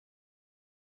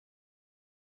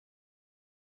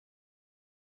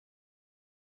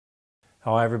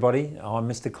Hi everybody, I'm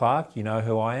Mr. Clark, you know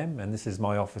who I am, and this is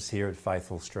my office here at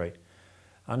Faithful Street.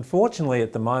 Unfortunately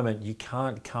at the moment you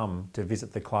can't come to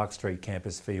visit the Clark Street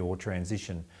campus for your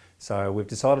transition, so we've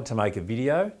decided to make a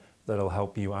video that'll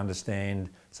help you understand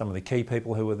some of the key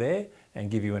people who are there and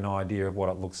give you an idea of what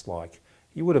it looks like.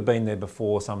 You would have been there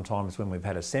before sometimes when we've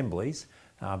had assemblies,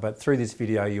 but through this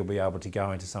video you'll be able to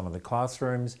go into some of the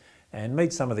classrooms and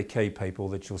meet some of the key people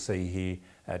that you'll see here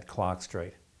at Clark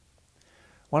Street.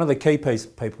 One of the key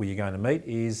people you're going to meet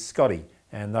is Scotty,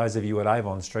 and those of you at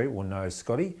Avon Street will know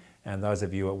Scotty, and those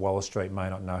of you at Waller Street may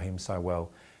not know him so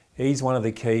well. He's one of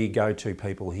the key go-to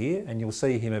people here, and you'll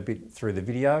see him a bit through the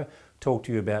video, talk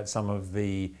to you about some of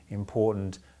the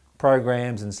important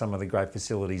programs and some of the great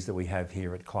facilities that we have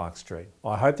here at Clark Street.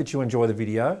 I hope that you enjoy the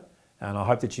video, and I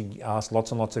hope that you ask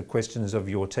lots and lots of questions of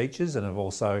your teachers and of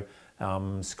also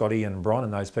Scotty and Bron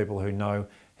and those people who know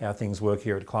how things work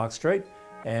here at Clark Street.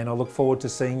 And I look forward to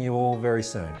seeing you all very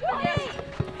soon.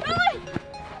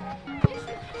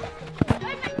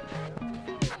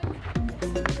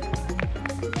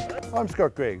 I'm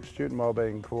Scott Gregg, Student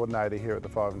Wellbeing Coordinator here at the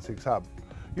 5 and 6 Hub.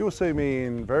 You'll see me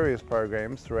in various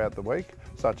programs throughout the week,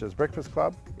 such as Breakfast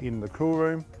Club, in the Cool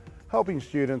Room, helping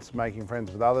students, making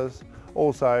friends with others,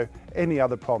 also any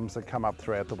other problems that come up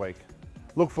throughout the week.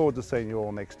 Look forward to seeing you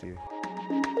all next year.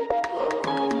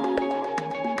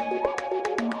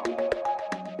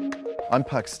 I'm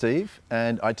Puck Steve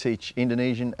and I teach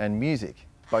Indonesian and music,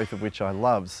 both of which I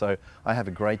love, so I have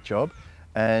a great job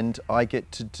and I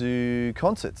get to do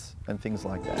concerts and things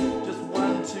like that. Just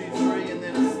 1, 2, 3 and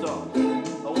then a stop. A 1.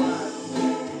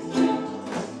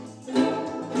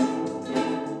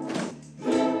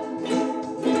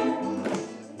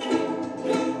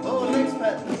 Oh, next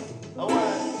pattern. A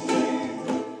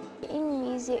 1. In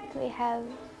music we have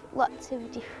lots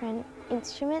of different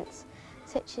instruments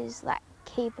such as like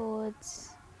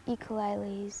keyboards,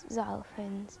 ukuleles,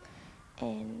 xylophones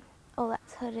and all that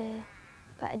sort of,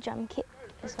 like a drum kit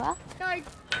as well. Go, where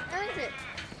is it?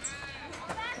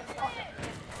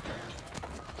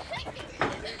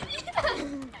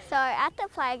 So at the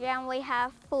playground we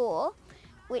have 4,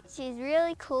 which is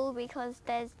really cool because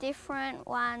there's different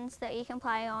ones that you can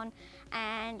play on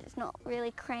and it's not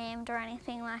really crammed or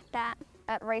anything like that.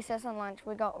 At recess and lunch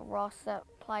we got Ross that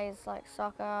plays like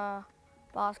soccer,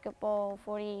 basketball,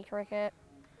 footy, cricket,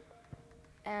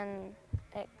 and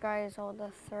it goes all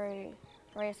through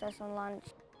recess and lunch.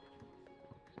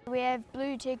 We have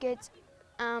blue tickets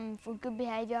for good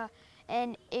behaviour,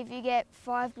 and if you get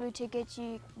 5 blue tickets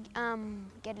you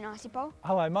get an icy bowl.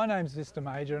 Hello, my name's Mr.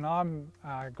 Major and I'm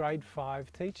a grade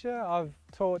 5 teacher. I've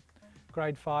taught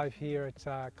grade 5 here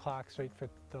at Clark Street for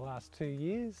the last 2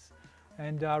 years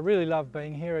and I really love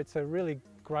being here. It's a really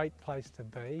great place to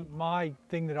be. My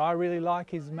thing that I really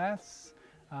like is maths.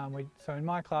 So in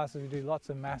my classes we do lots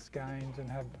of maths games and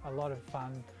have a lot of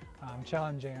fun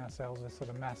challenging ourselves with sort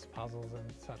of maths puzzles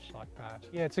and such like that.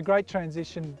 Yeah, it's a great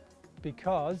transition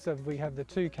because we have the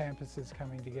 2 campuses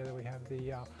coming together. We have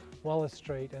the Waller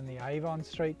Street and the Avon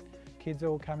Street kids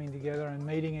all coming together and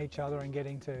meeting each other and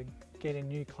getting in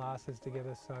new classes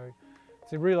together. So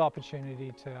it's a real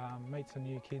opportunity to meet some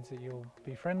new kids that you'll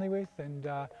be friendly with, and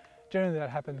generally that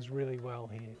happens really well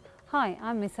here. Hi,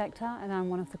 I'm Miss Akhtar and I'm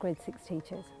one of the grade 6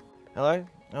 teachers. Hello,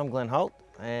 I'm Glenn Holt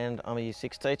and I'm a Year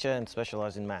 6 teacher and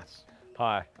specialise in maths.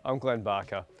 Hi, I'm Glenn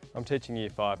Barker. I'm teaching Year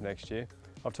 5 next year.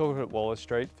 I've taught at Waller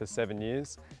Street for 7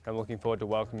 years and I'm looking forward to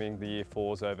welcoming the Year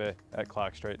 4s over at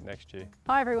Clark Street next year.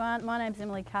 Hi everyone, my name's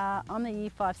Emily Carr. I'm the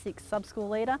Year 5-6 sub-school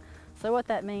leader. So what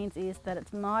that means is that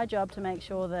it's my job to make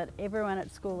sure that everyone at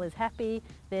school is happy,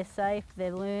 they're safe,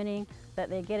 they're learning, that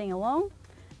they're getting along.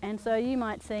 And so you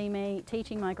might see me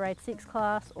teaching my grade 6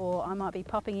 class, or I might be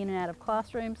popping in and out of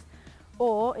classrooms,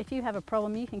 or if you have a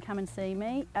problem you can come and see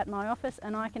me at my office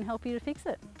and I can help you to fix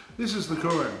it. This is the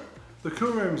Cool Room. The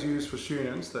Cool Room is used for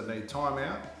students that need time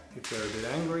out, if they're a bit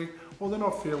angry or they're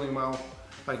not feeling well,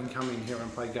 they can come in here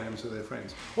and play games with their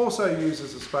friends. Also used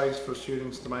as a space for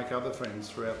students to make other friends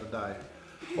throughout the day.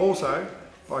 Also,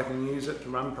 I can use it to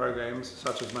run programs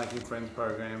such as Making Friends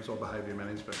programs or behaviour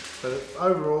management. But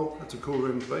overall, it's a cool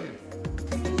room to be in.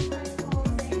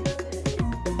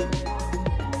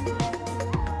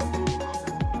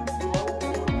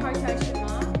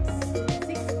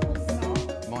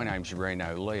 My name's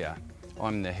Reno Leah.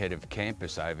 I'm the head of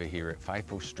campus over here at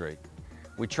Faithful Street.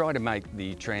 We try to make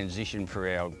the transition for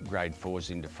our grade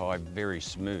 4s into 5 very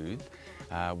smooth.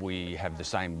 We have the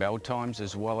same bell times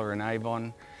as Waller and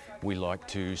Avon. We like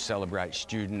to celebrate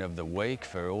Student of the Week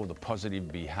for all the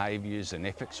positive behaviours and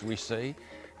efforts we see.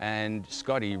 And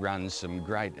Scotty runs some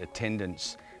great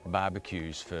attendance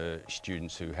barbecues for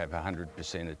students who have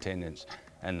 100% attendance.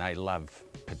 and they love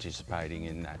participating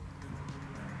in that.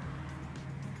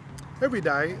 Every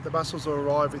day, the buses will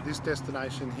arrive at this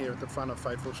destination here at the front of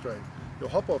Faithful Street. You'll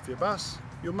hop off your bus,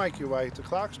 you'll make your way to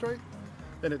Clark Street,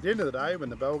 then at the end of the day, when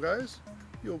the bell goes,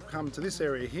 you'll come to this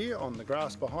area here on the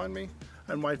grass behind me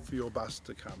and wait for your bus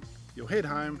to come. You'll head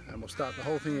home and we'll start the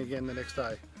whole thing again the next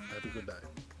day. Have a good day.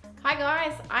 Hi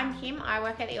guys, I'm Kim. I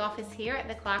work at the office here at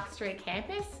the Clark Street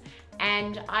campus,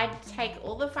 and I take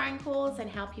all the phone calls and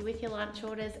help you with your lunch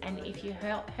orders, and if you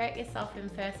hurt yourself in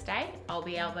first aid, I'll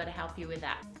be able to help you with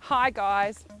that. Hi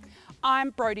guys,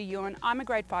 I'm Brodie Ewan. I'm a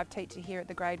grade 5 teacher here at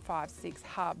the grade 5-6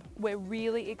 hub. We're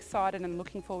really excited and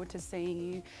looking forward to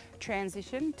seeing you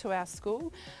transition to our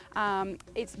school.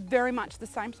 It's very much the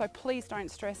same, so please don't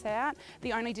stress out.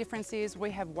 The only difference is we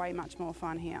have way much more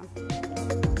fun here.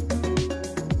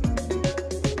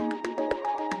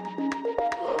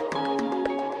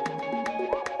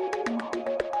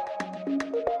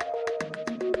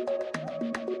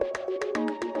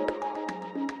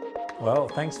 Well,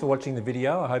 thanks for watching the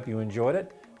video. I hope you enjoyed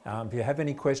it. If you have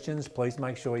any questions, please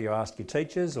make sure you ask your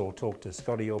teachers or talk to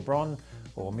Scotty or Bron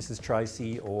or Mrs.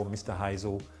 Tracy or Mr.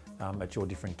 Hazel at your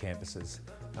different campuses.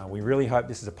 We really hope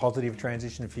this is a positive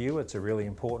transition for you. It's a really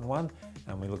important one,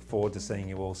 and we look forward to seeing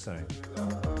you all soon.